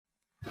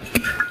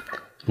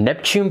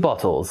Neptune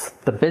Bottles,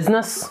 the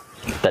business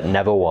that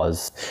never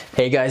was.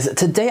 Hey guys,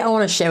 today I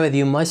want to share with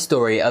you my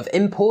story of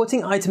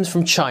importing items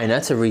from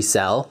China to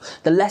resell,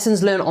 the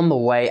lessons learned on the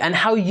way, and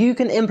how you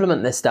can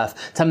implement this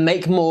stuff to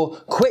make more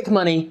quick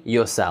money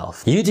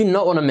yourself. You do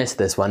not want to miss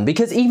this one,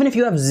 because even if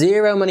you have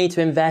zero money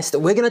to invest,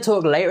 we're going to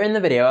talk later in the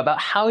video about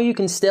how you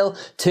can still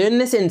turn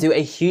this into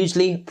a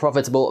hugely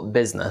profitable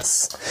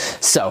business.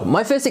 So,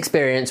 my first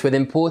experience with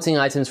importing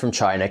items from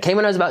China came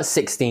when I was about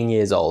 16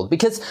 years old,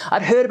 because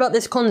I'd heard about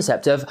this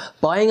concept of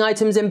buying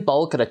items in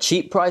bulk at a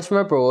cheap price from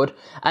abroad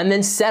and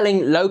then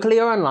selling locally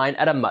or online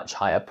at a much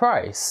higher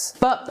price.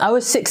 But I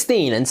was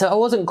 16 and so I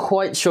wasn't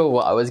quite sure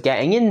what I was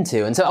getting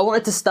into, and so I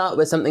wanted to start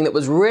with something that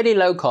was really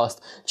low cost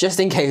just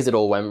in case it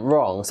all went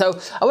wrong. So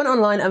I went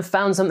online and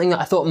found something that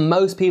I thought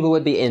most people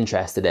would be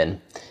interested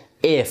in.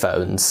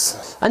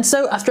 Earphones. And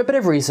so after a bit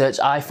of research,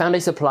 I found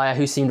a supplier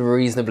who seemed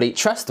reasonably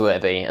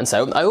trustworthy, and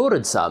so I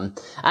ordered some.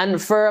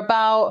 And for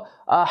about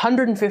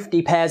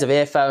 150 pairs of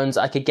earphones,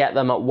 I could get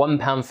them at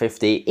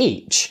 £1.50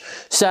 each.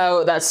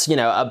 So that's, you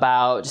know,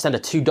 about just under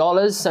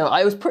 $2. So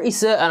I was pretty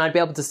certain I'd be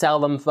able to sell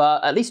them for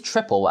at least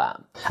triple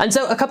that. And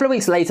so a couple of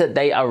weeks later,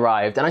 they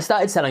arrived and I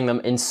started selling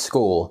them in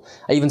school.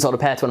 I even sold a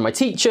pair to one of my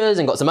teachers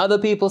and got some other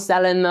people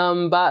selling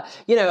them, but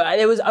you know,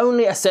 there was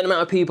only a certain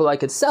amount of people I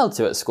could sell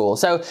to at school.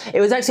 So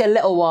it was actually a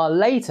little while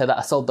later that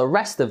I sold the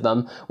rest of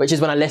them, which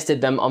is when I listed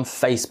them on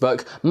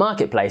Facebook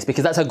Marketplace,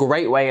 because that's a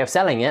great way of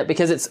selling it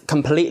because it's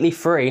completely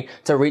free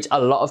to reach a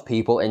lot of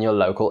people in your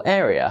local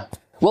area.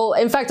 Well,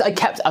 in fact, I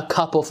kept a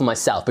couple for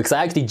myself because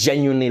I actually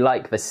genuinely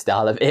like this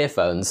style of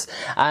earphones.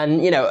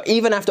 And, you know,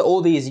 even after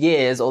all these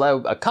years, although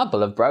a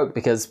couple have broke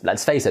because,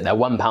 let's face it, they're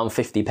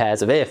 £1.50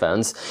 pairs of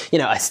earphones, you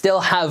know, I still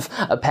have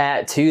a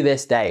pair to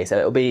this day. So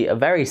it'll be a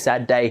very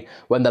sad day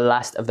when the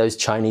last of those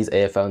Chinese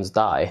earphones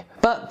die.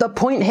 But the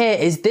point here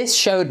is this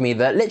showed me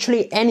that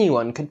literally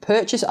anyone could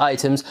purchase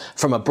items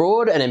from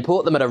abroad and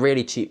import them at a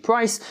really cheap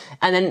price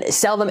and then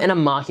sell them in a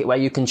market where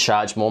you can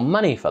charge more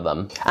money for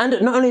them.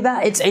 And not only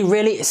that, it's a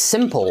really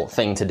simple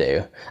thing to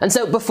do. And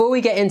so before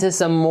we get into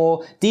some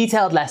more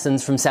detailed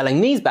lessons from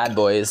selling these bad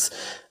boys,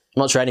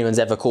 I'm not sure anyone's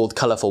ever called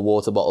colourful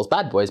water bottles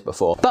bad boys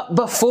before. But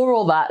before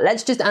all that,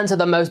 let's just answer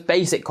the most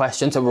basic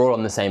question so we're all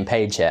on the same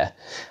page here.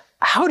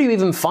 How do you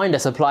even find a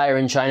supplier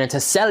in China to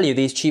sell you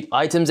these cheap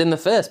items in the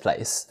first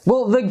place?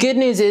 Well, the good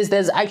news is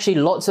there's actually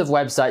lots of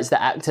websites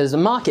that act as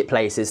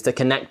marketplaces to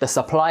connect the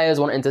suppliers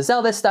wanting to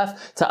sell this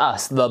stuff to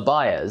us, the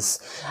buyers.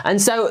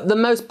 And so the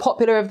most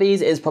popular of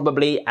these is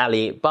probably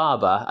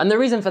Alibaba. And the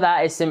reason for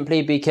that is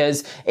simply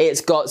because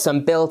it's got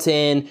some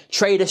built-in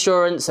trade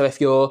assurance. So if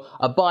you're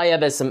a buyer,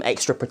 there's some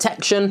extra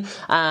protection.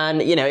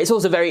 And, you know, it's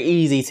also very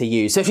easy to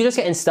use. So if you're just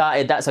getting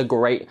started, that's a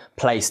great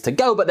place to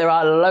go. But there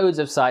are loads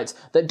of sites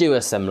that do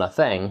a similar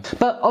thing.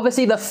 But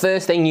obviously the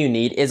first thing you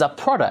need is a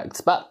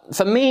product. But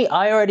for me,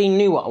 I already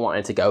knew what I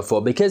wanted to go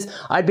for because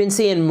I'd been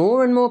seeing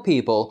more and more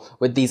people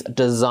with these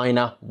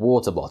designer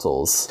water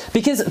bottles.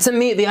 Because to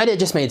me, the idea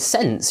just made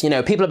sense. You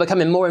know, people are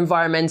becoming more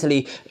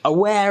environmentally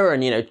aware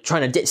and, you know,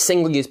 trying to ditch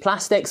single-use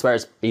plastics,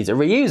 whereas these are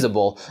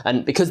reusable.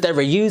 And because they're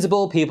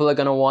reusable, people are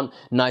going to want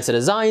nicer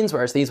designs,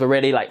 whereas these were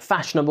really like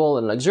fashionable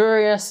and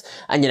luxurious.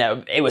 And, you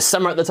know, it was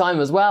summer at the time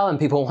as well, and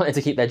people wanted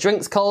to keep their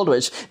drinks cold,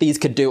 which these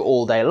could do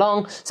all day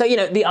long. So, you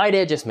know, the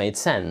idea just made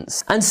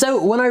sense. And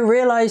so when I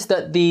realized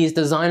that these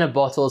designer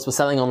bottles were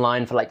selling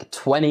online for like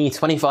 20,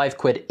 25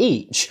 quid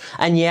each,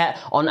 and yet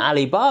on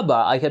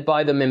Alibaba I could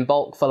buy them in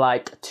bulk for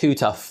like £2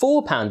 to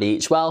 £4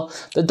 each, well,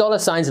 the dollar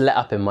signs lit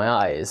up in my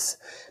eyes.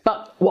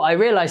 But what I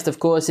realized, of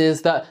course,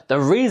 is that the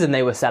reason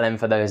they were selling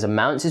for those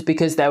amounts is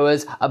because there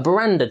was a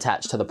brand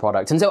attached to the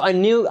product. And so I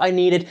knew I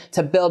needed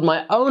to build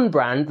my own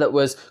brand that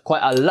was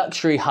quite a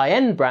luxury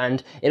high-end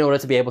brand in order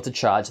to be able to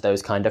charge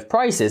those kind of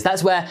prices.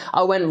 That's where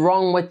I went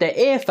wrong with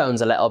the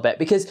earphones a little bit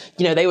because,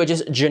 you know, they were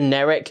just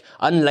generic,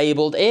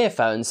 unlabeled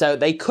earphones, so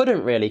they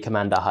couldn't really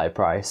command a high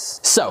price.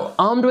 So,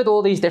 armed with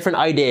all these different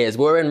ideas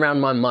whirring around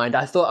my mind,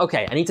 I thought,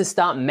 okay, I need to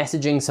start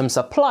messaging some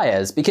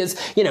suppliers because,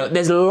 you know,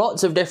 there's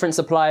lots of different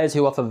suppliers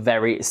who offer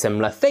very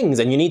similar things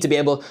and you need to be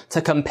able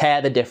to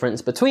compare the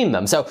difference between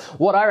them. So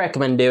what I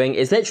recommend doing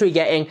is literally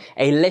getting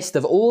a list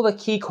of all the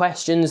key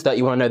questions that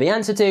you want to know the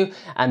answer to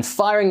and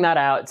firing that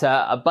out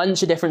to a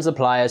bunch of different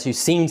suppliers who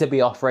seem to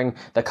be offering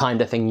the kind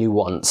of thing you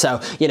want.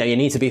 So, you know, you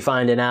need to be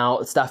finding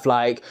out stuff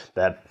like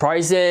the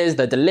prices,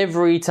 the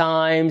delivery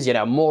times, you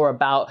know, more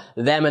about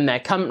them and their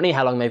company,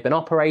 how long they've been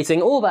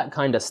operating, all that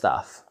kind of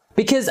stuff.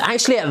 Because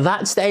actually at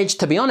that stage,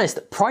 to be honest,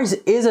 price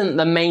isn't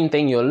the main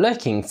thing you're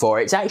looking for.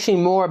 It's actually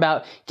more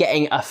about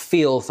getting a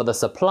feel for the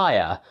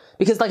supplier.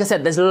 Because like I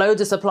said, there's loads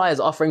of suppliers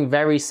offering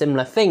very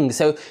similar things.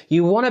 So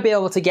you want to be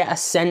able to get a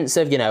sense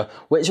of, you know,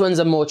 which ones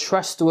are more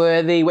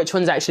trustworthy, which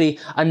ones actually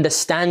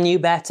understand you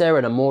better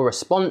and are more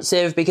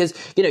responsive, because,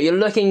 you know, you're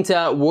looking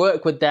to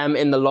work with them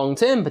in the long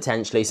term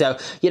potentially. So,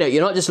 you know,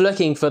 you're not just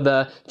looking for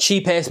the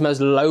cheapest, most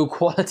low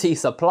quality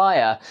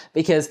supplier,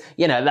 because,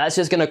 you know, that's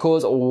just going to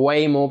cause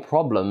way more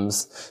problems.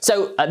 problems.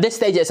 So at this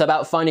stage, it's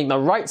about finding the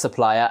right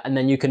supplier, and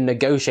then you can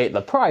negotiate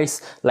the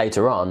price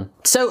later on.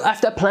 So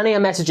after plenty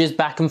of messages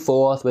back and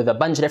forth with a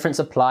bunch of different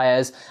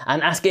suppliers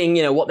and asking,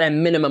 what their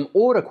minimum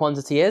order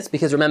quantity is,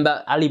 because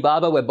remember,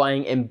 Alibaba, we're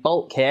buying in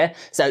bulk here.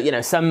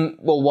 So, some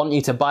will want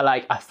you to buy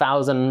like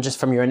 1,000 just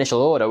from your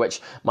initial order,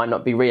 which might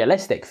not be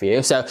realistic for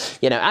you. So,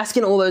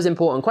 asking all those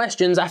important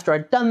questions, after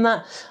I'd done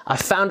that, I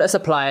found a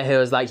supplier who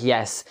was like,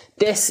 yes,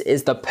 this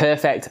is the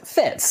perfect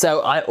fit.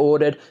 So I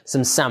ordered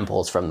some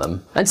samples from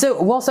them. And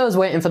so whilst I was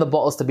waiting for the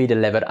bottles to be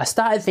delivered, I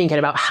started thinking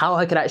about how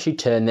I could actually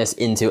turn this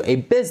into a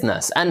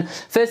business. And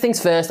first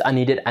things first, I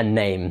needed a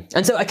name.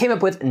 And so I came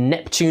up with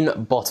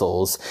Neptune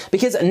Bottles,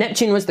 because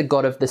Neptune was the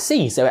god of the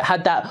sea. So it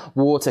had that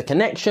water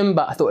connection,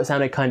 but I thought it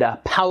sounded kind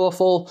of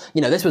powerful.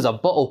 This was a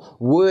bottle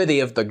worthy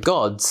of the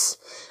gods.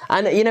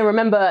 And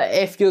remember,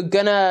 if you're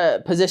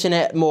gonna position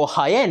it more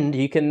high end,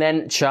 you can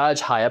then charge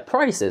higher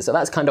prices. So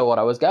that's kind of what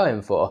I was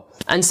going for.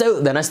 And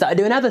so then I started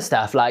doing other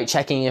stuff, like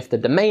checking if the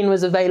domain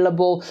was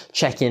available,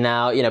 checking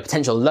out,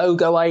 potential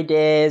logo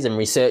ideas, and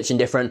researching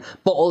different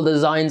bottle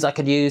designs I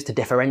could use to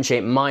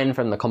differentiate mine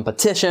from the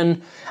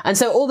competition. And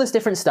so all this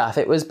different stuff,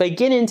 it was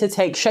beginning to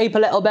take shape a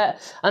little bit,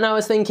 and I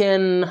was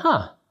thinking,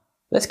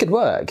 this could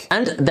work.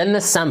 And then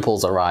the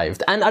samples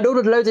arrived, and I'd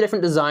ordered loads of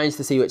different designs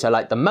to see which I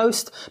liked the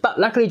most, but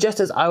luckily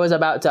just as I was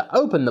about to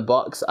open the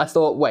box, I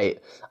thought, wait,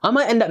 I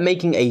might end up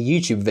making a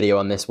YouTube video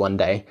on this one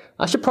day.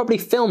 I should probably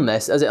film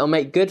this, as it'll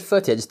make good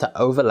footage to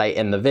overlay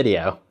in the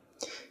video.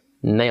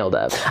 Nailed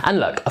it. And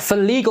look, for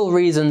legal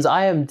reasons,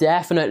 I am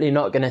definitely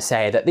not going to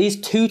say that these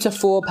 £2 to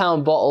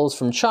 £4 bottles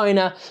from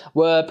China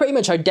were pretty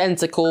much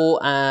identical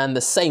and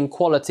the same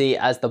quality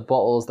as the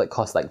bottles that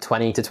cost like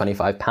 £20 to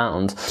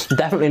 £25.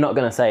 Definitely not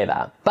going to say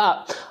that.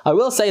 But I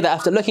will say that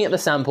after looking at the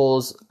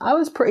samples, I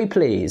was pretty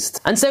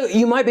pleased. And so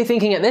you might be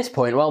thinking at this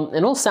point, well,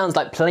 it all sounds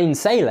like plain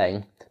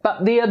sailing.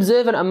 But the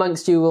observant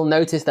amongst you will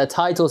notice the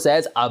title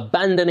says,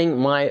 Abandoning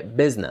My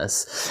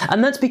Business.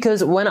 And that's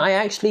because when I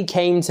actually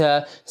came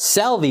to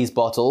sell these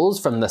bottles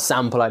from the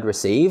sample I'd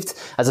received,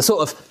 as a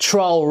sort of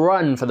trial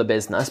run for the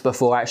business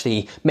before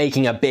actually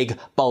making a big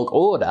bulk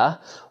order,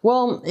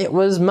 well, it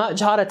was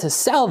much harder to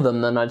sell them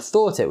than I'd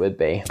thought it would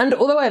be. And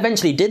although I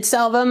eventually did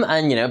sell them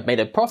and, made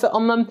a profit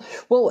on them,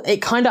 well,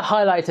 it kind of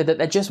highlighted that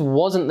there just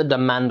wasn't the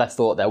demand I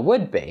thought there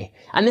would be.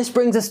 And this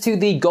brings us to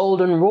the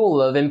golden rule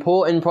of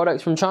importing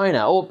products from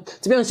China, or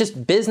to be honest,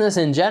 just business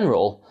in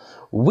general.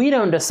 We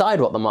don't decide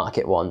what the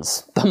market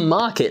wants. The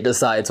market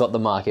decides what the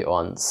market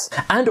wants.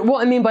 And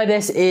what I mean by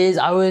this is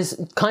I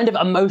was kind of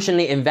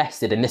emotionally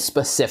invested in this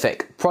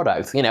specific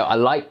product. I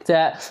liked it,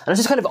 and I was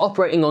just kind of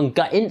operating on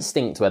gut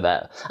instinct with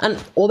it. And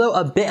although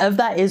a bit of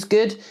that is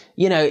good,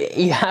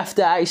 you have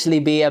to actually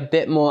be a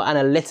bit more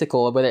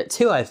analytical with it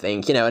too, I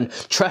think, and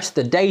trust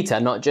the data,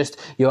 not just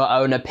your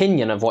own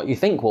opinion of what you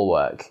think will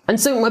work. And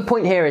so my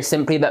point here is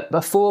simply that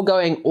before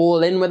going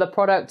all in with a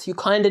product, you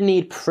kind of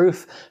need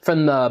proof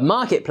from the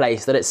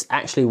marketplace that it's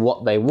actually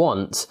what they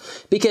want.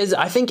 Because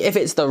I think if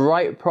it's the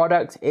right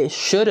product, it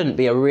shouldn't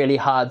be a really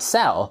hard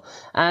sell.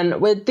 And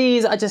with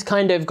these, I just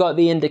kind of got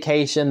the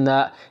indication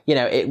that,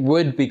 it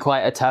would be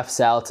quite a tough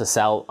sell to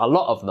sell a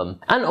lot of them.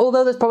 And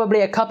although there's probably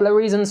a couple of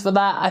reasons for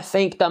that, I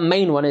think the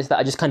main one is that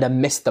I just kind of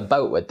missed the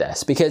boat with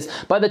this. Because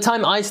by the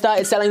time I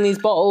started selling these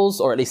bottles,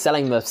 or at least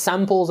selling the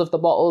samples of the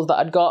bottles that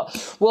I'd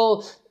got,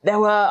 well, there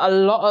were a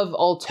lot of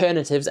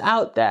alternatives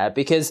out there,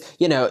 because,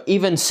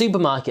 even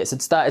supermarkets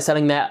had started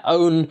selling their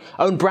own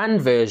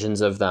brand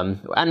versions of them.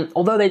 And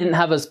although they didn't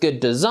have as good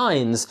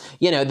designs,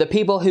 the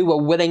people who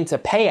were willing to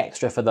pay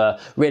extra for the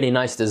really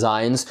nice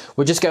designs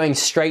were just going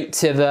straight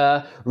to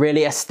the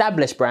really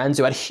established brands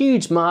who had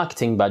huge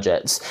marketing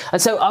budgets.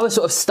 And so I was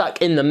sort of stuck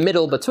in the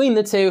middle between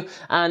the two,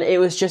 and it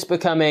was just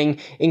becoming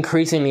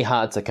increasingly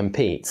hard to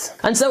compete.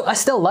 And so I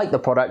still like the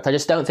product, I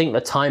just don't think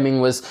the timing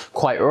was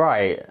quite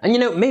right. And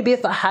maybe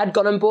if I had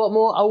gone and bought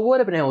more, I would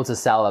have been able to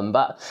sell them.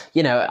 But,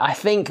 I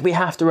think we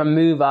have to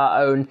remove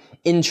our own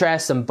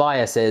interests and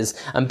biases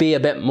and be a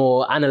bit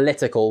more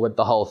analytical with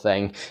the whole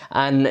thing.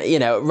 And,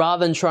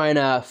 rather than trying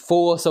to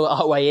force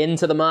our way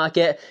into the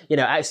market,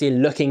 actually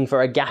looking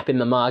for a gap in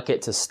the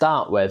market to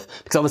start with,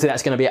 because obviously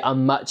that's going to be a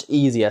much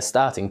easier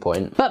starting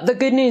point. But the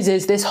good news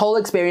is this whole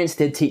experience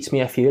did teach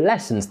me a few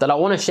lessons that I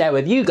want to share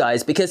with you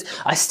guys, because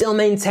I still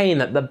maintain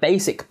that the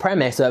basic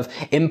premise of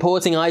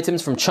importing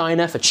items from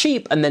China for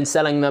cheap and then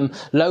selling them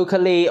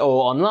locally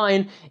or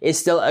online is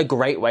still a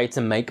great way to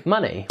make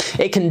money.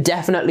 It can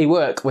definitely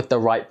work with the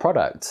right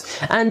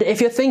product. And if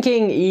you're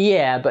thinking,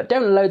 yeah, but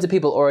don't loads of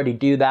people already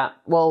do that?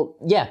 Well,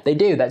 yeah, they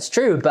do, that's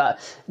true. But,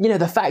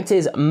 the fact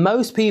is,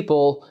 most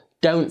people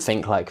don't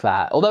think like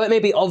that. Although it may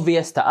be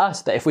obvious to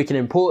us that if we can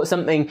import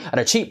something at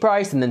a cheap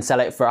price and then sell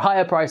it for a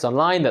higher price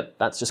online,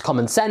 that's just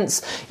common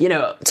sense.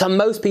 To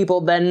most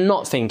people, they're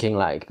not thinking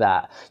like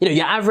that.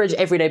 Your average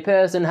everyday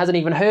person hasn't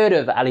even heard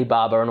of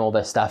Alibaba and all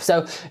this stuff.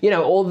 So,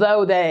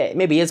 although there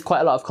maybe is quite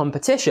a lot of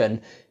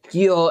competition,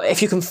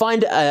 if you can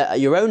find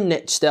your own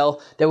niche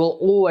still, there will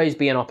always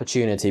be an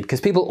opportunity,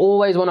 because people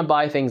always want to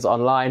buy things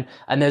online,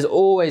 and there's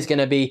always going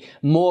to be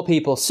more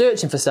people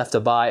searching for stuff to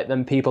buy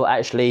than people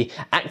actually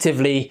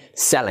actively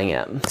selling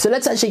it. So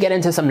let's actually get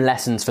into some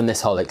lessons from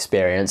this whole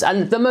experience.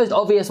 And the most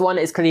obvious one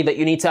is clearly that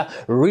you need to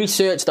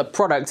research the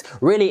product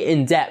really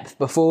in depth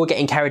before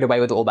getting carried away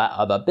with all that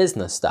other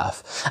business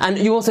stuff. And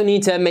you also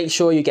need to make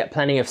sure you get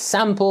plenty of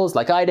samples,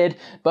 like I did,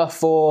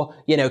 before,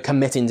 you know,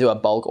 committing to a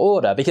bulk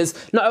order, because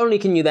not only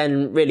can you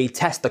then really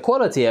test the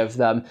quality of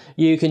them,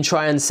 you can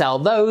try and sell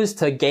those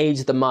to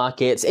gauge the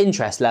market's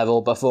interest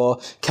level before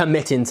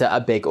committing to a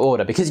big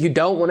order, because you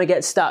don't want to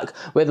get stuck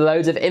with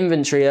loads of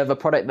inventory of a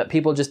product that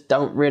people just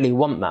don't really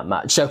want that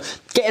much. So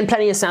getting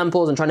plenty of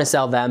samples and trying to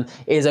sell them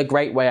is a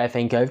great way, I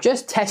think, of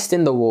just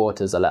testing the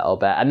waters a little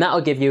bit, and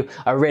that'll give you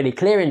a really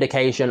clear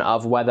indication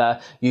of whether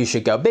you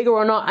should go bigger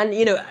or not. And,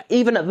 you know,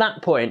 even at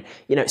that point,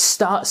 you know,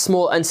 start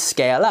small and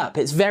scale up.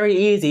 It's very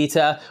easy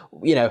to,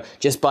 you know,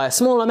 just buy a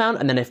small amount,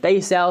 and then if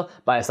they sell,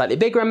 buy a slightly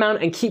bigger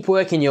amount and keep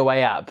working your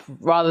way up,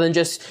 rather than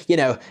just, you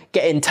know,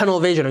 getting tunnel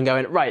vision and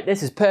going, right,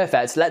 this is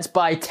perfect, let's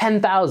buy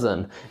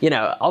 10,000. You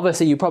know,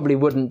 obviously you probably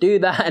wouldn't do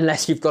that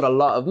unless you've got a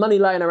lot of money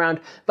lying around,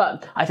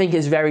 but I think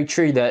it's very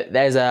true that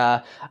there's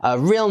a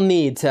real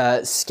need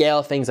to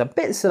scale things a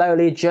bit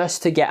slowly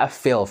just to get a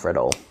feel for it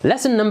all.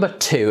 Lesson number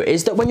 2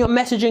 is that when you're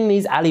messaging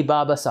these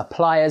Alibaba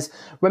suppliers,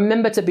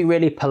 remember to be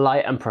really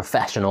polite and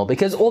professional,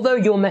 because although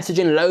you're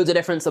messaging loads of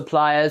different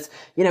suppliers,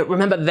 you know,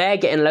 remember they're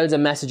getting loads of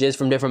messages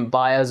from different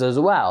buyers as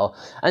well.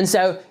 And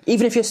so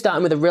even if you're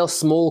starting with a real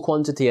small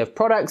quantity of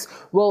products,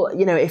 well,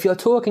 you know, if you're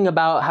talking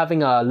about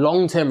having a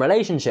long-term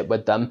relationship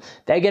with them,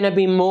 they're going to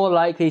be more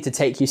likely to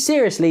take you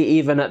seriously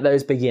even at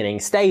those beginning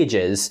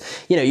stages.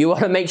 You know, you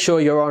want to make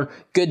sure you're on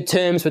good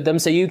terms with them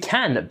so you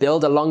can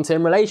build a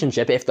long-term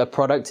relationship if the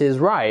product is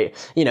right.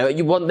 You know,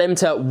 you want them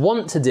to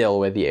want to deal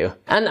with you.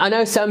 And I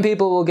know some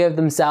people will give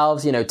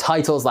themselves, you know,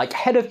 titles like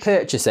head of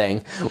purchasing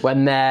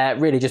when they're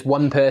really just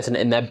one person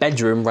in their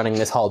bedroom running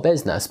this whole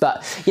business.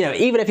 But, you know,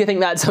 even if you think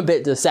that's a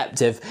bit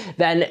deceptive,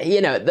 then,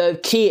 you know, the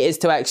key is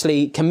to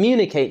actually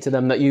communicate to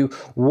them that you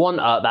want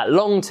that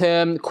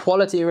long-term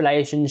quality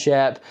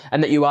relationship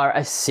and that you are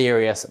a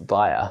serious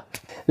buyer.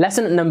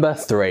 Lesson number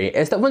 3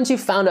 is that once you've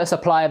found a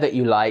supplier that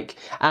you like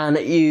and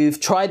you've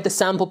tried the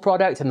sample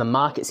product and the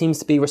market seems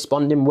to be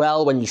responding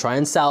well when you try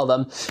and sell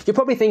them, you're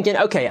probably thinking,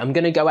 okay, I'm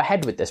going to go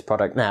ahead with this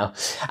product now.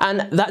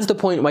 And that's the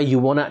point where you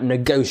want to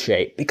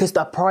negotiate, because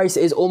the price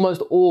is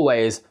almost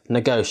always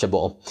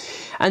negotiable.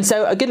 And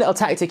so a good little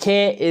tactic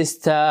here is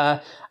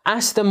to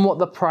ask them what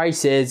the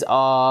price is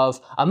of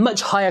a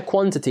much higher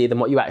quantity than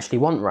what you actually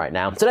want right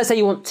now. So let's say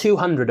you want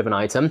 200 of an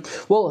item.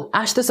 Well,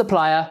 ask the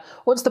supplier,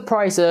 what's the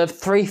price of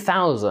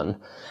 3,000?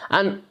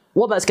 And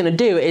what that's going to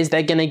do is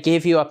they're going to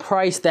give you a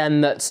price then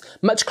that's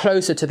much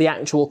closer to the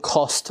actual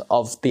cost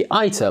of the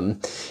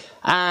item.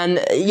 And,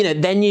 you know,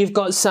 then you've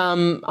got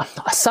some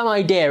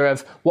idea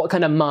of what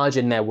kind of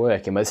margin they're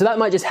working with. So that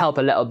might just help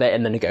a little bit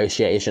in the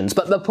negotiations.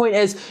 But the point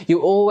is, you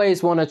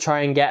always want to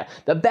try and get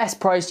the best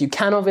price you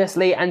can,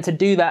 obviously. And to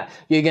do that,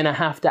 you're going to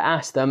have to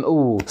ask them,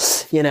 ooh,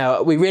 you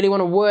know, we really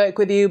want to work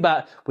with you,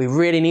 but we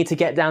really need to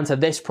get down to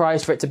this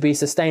price for it to be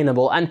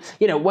sustainable. And,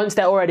 you know, once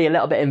they're already a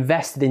little bit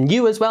invested in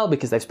you as well,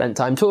 because they've spent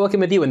time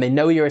talking with you and they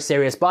know you're a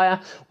serious buyer,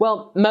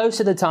 well, most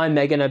of the time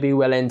they're going to be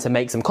willing to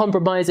make some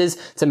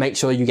compromises to make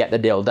sure you get the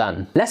deal done.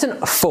 Lesson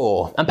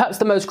 4, and perhaps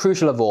the most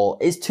crucial of all,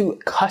 is to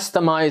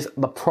customize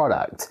the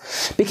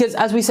product. Because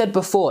as we said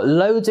before,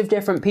 loads of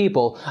different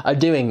people are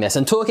doing this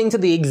and talking to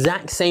the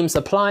exact same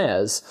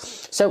suppliers.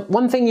 So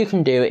one thing you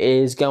can do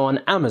is go on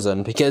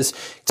Amazon, because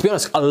to be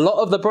honest, a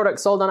lot of the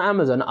products sold on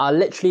Amazon are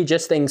literally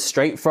just things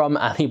straight from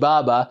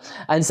Alibaba.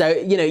 And so,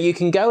 you know, you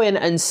can go in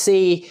and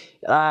see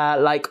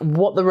like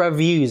what the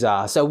reviews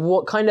are. So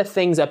what kind of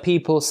things are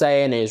people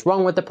saying is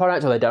wrong with the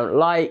product or they don't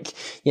like?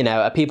 You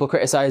know, are people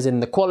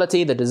criticizing the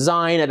quality, the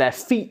design, are there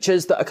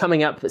features that are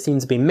coming up that seem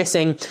to be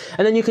missing?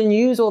 And then you can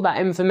use all that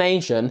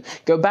information,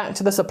 go back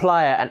to the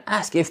supplier and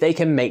ask if they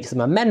can make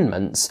some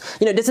amendments.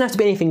 You know, it doesn't have to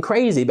be anything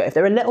crazy, but if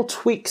there are little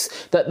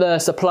tweaks that the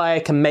supplier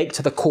can make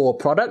to the core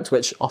product,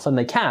 which often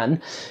they can,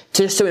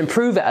 just to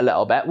improve it a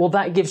little bit, well,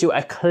 that gives you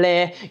a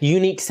clear,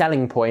 unique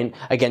selling point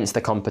against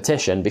the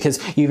competition, because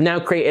you've now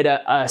created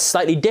a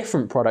slightly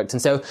different product.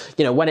 And so,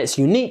 you know, when it's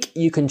unique,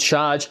 you can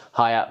charge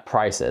higher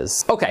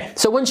prices. Okay,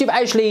 so once you've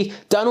actually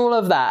done all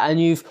of that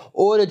and you've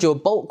ordered your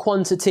bulk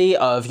quantity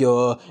of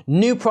your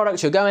new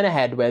products you're going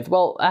ahead with,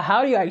 well,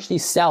 how do you actually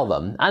sell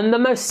them? And the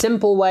most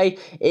simple way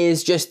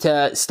is just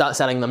to start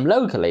selling them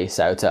locally.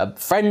 So to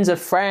friends of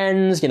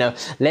friends, you know,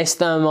 list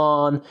them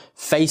on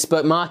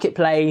Facebook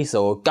Marketplace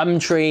or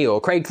Gumtree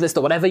or Craigslist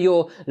or whatever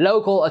your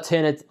local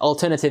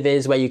alternative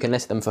is where you can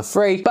list them for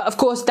free. But of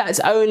course, that's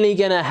only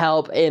gonna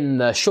help in in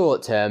the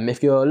short term.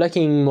 If you're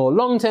looking more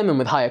long term and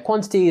with higher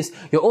quantities,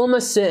 you're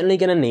almost certainly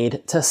going to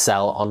need to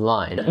sell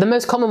online. The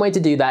most common way to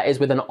do that is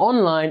with an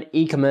online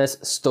e-commerce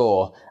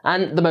store.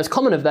 And the most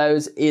common of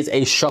those is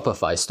a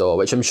Shopify store,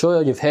 which I'm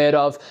sure you've heard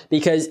of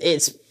because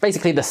it's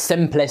basically the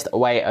simplest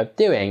way of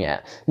doing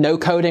it. No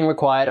coding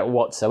required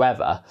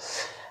whatsoever.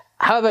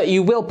 However,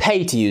 you will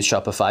pay to use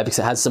Shopify because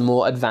it has some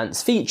more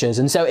advanced features.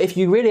 And so if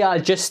you really are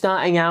just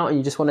starting out and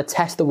you just want to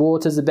test the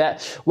waters a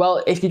bit,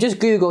 well, if you just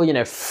Google,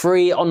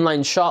 free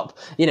online shop,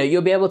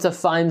 you'll be able to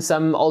find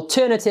some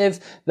alternative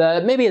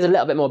that maybe is a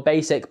little bit more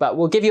basic, but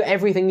will give you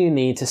everything you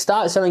need to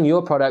start selling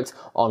your product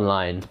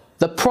online.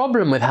 The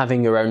problem with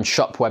having your own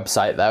shop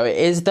website though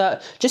is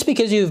that just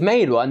because you've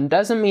made one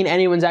doesn't mean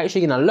anyone's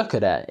actually going to look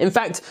at it. In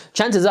fact,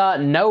 chances are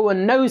no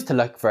one knows to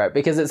look for it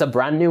because it's a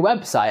brand new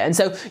website, and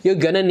so you're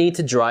going to need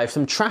to drive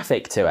some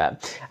traffic to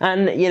it.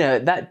 And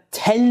that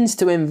tends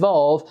to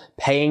involve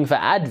paying for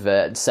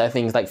adverts, so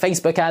things like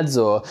Facebook ads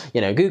or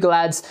Google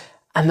ads.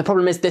 And the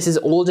problem is this is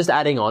all just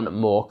adding on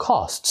more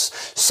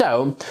costs.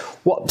 So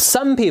what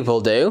some people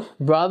do,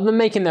 rather than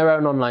making their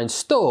own online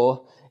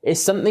store, is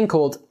something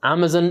called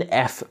Amazon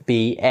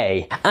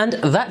FBA. And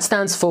that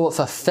stands for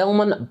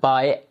Fulfillment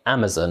by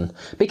Amazon.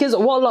 Because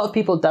what a lot of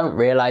people don't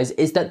realize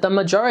is that the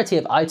majority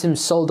of items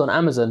sold on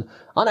Amazon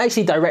aren't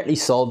actually directly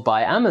sold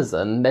by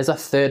Amazon. There's a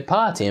third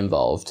party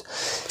involved.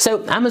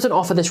 So Amazon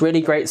offer this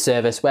really great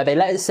service where they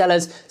let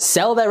sellers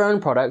sell their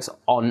own products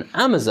on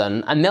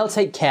Amazon, and they'll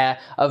take care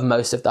of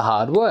most of the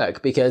hard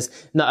work, because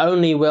not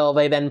only will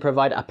they then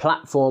provide a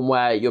platform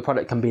where your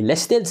product can be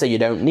listed, so you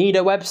don't need a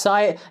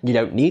website, you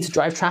don't need to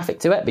drive traffic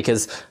to it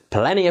because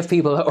plenty of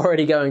people are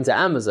already going to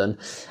Amazon.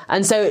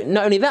 And so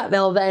not only that,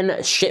 they'll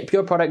then ship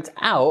your product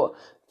out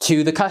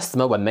to the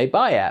customer when they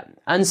buy it.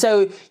 And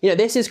so,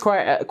 this is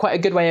quite a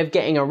good way of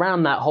getting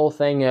around that whole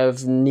thing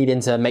of needing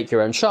to make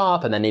your own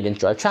shop and then needing to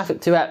drive traffic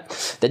to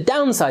it. The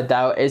downside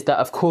though is that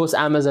of course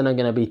Amazon are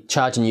going to be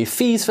charging you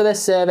fees for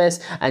this service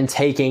and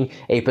taking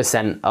a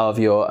 % of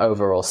your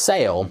overall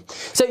sale.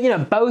 So,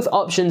 both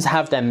options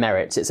have their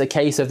merits. It's a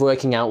case of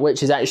working out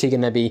which is actually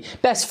going to be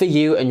best for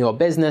you and your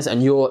business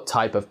and your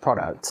type of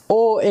product.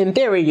 Or in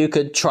theory, you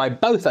could try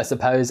both, I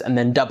suppose, and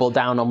then double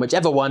down on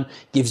whichever one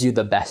gives you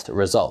the best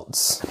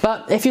results.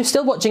 But if you're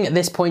still watching at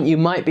this point,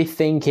 you might be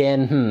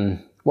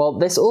thinking, well,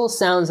 this all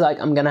sounds like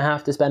I'm gonna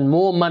have to spend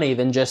more money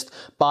than just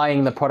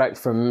buying the product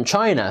from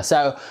China.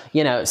 So,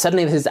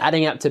 suddenly this is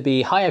adding up to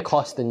be higher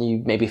cost than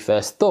you maybe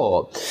first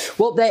thought.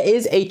 Well, there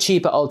is a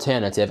cheaper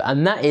alternative,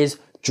 and that is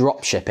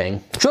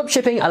dropshipping.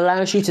 Dropshipping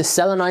allows you to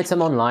sell an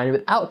item online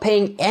without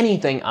paying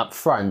anything up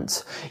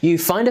front. You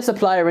find a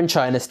supplier in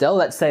China still,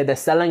 let's say they're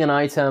selling an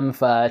item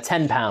for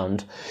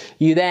 £10.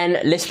 You then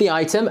list the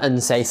item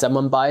and say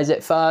someone buys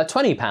it for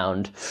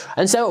 £20.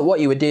 And so what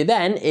you would do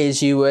then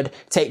is you would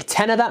take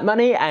 10 of that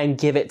money and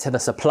give it to the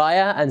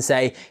supplier and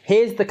say,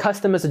 here's the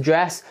customer's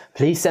address,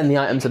 please send the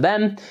item to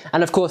them.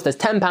 And of course there's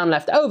 £10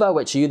 left over,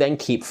 which you then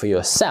keep for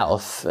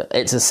yourself.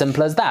 It's as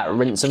simple as that,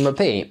 rinse and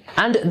repeat.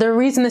 And the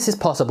reason this is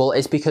possible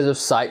is because of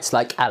sites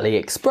like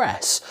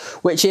AliExpress,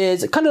 which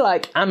is kind of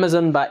like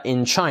Amazon but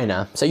in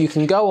China. So you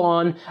can go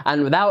on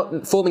and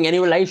without forming any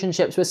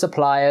relationships with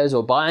suppliers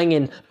or buying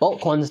in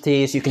bulk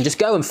quantities, you can just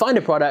go and find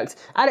a product,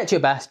 add it to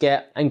your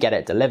basket and get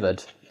it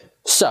delivered.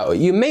 So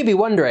you may be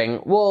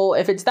wondering, well,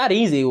 if it's that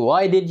easy,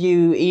 why did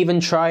you even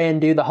try and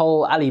do the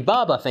whole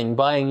Alibaba thing,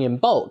 buying in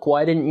bulk?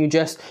 Why didn't you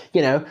just,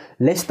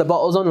 list the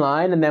bottles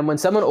online and then when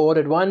someone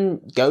ordered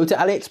one, go to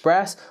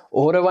AliExpress,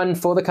 order one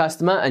for the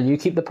customer and you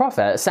keep the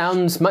profit? It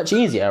sounds much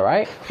easier,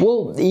 right?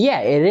 Well,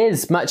 yeah, it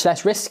is much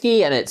less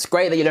risky and it's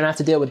great that you don't have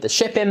to deal with the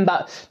shipping,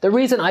 but the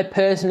reason I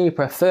personally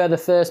prefer the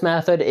first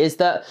method is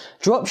that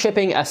drop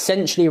shipping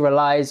essentially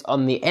relies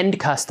on the end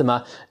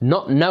customer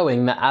not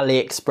knowing that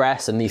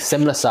AliExpress and these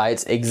similar sites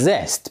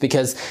exist,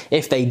 because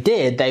if they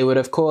did, they would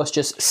of course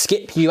just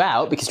skip you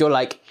out because you're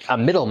like a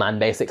middleman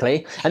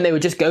basically, and they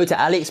would just go to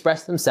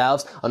AliExpress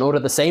themselves and order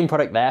the same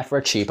product there for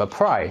a cheaper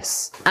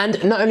price.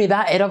 And not only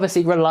that, it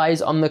obviously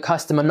relies on the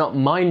customer not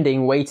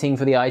minding waiting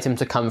for the item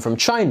to come from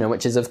China,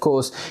 which is of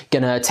course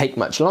gonna take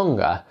much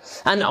longer.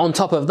 And on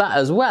top of that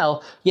as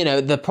well,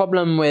 the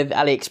problem with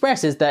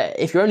AliExpress is that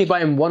if you're only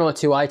buying 1 or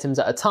 2 items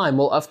at a time,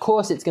 well, of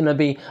course it's gonna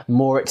be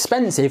more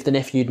expensive than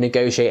if you'd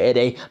negotiated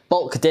a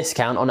bulk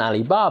discount on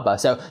Alibaba.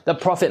 So the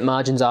profit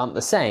margins aren't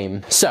the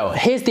same. So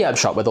here's the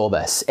upshot with all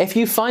this. If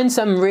you find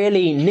some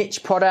really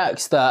niche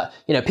products that,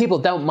 people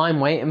don't mind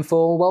waiting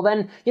for, well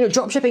then,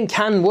 dropshipping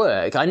can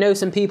work. I know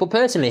some people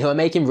personally who are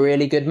making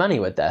really good money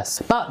with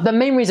this. But the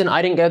main reason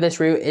I didn't go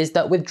this route is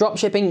that with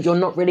dropshipping, you're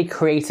not really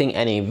creating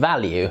any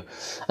value.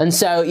 And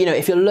so,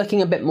 if you're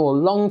looking a bit more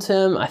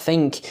long-term, I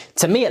think,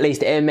 to me at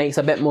least, it makes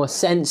a bit more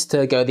sense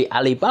to go the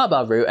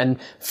Alibaba route and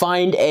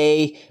find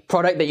a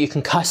product that you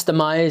can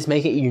customize,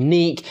 make it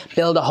unique,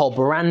 build a whole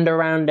brand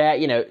around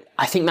it,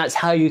 I think that's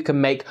how you can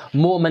make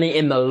more money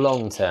in the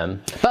long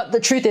term. But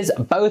the truth is,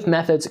 both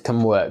methods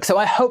can work. So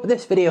I hope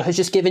this video has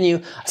just given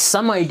you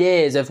some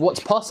ideas of what's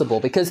possible,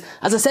 because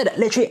as I said,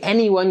 literally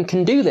anyone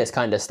can do this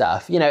kind of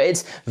stuff. You know,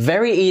 it's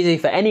very easy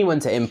for anyone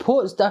to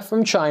import stuff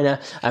from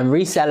China and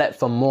resell it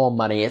for more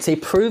money. It's a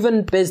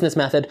proven business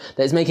method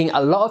that is making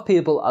a lot of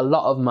people a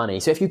lot of money.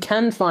 So if you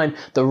can find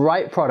the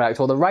right product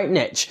or the right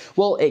niche,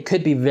 well, it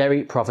could be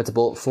very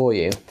profitable for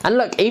you. And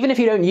look, even if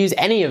you don't use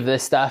any of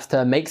this stuff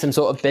to make some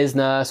sort of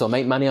business or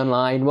make money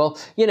online, well,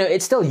 you know,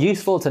 it's still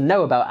useful to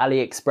know about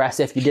AliExpress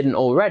if you didn't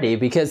already,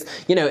 because,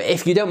 you know,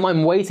 if you don't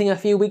mind waiting a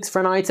few weeks for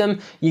an item,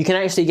 you can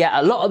actually get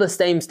a lot of the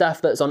same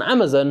stuff that's on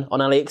Amazon on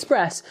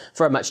AliExpress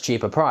for a much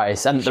cheaper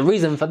price. And the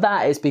reason for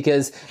that is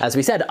because, as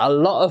we said, a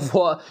lot of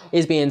what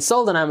is being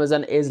sold on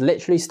Amazon is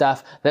literally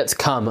stuff that's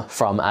come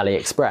from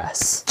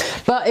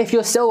AliExpress. But if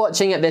you're still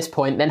watching at this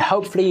point, then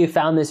hopefully you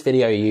found this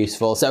video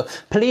useful. So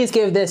please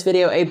give this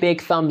video a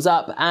big thumbs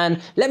up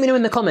and let me know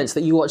in the comments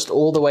that you watched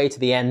all the way to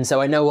the end,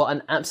 so I know what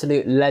an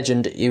absolute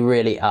legend you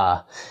really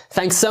are.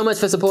 Thanks so much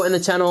for supporting the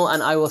channel,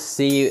 and I will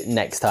see you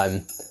next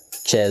time.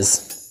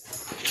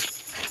 Cheers.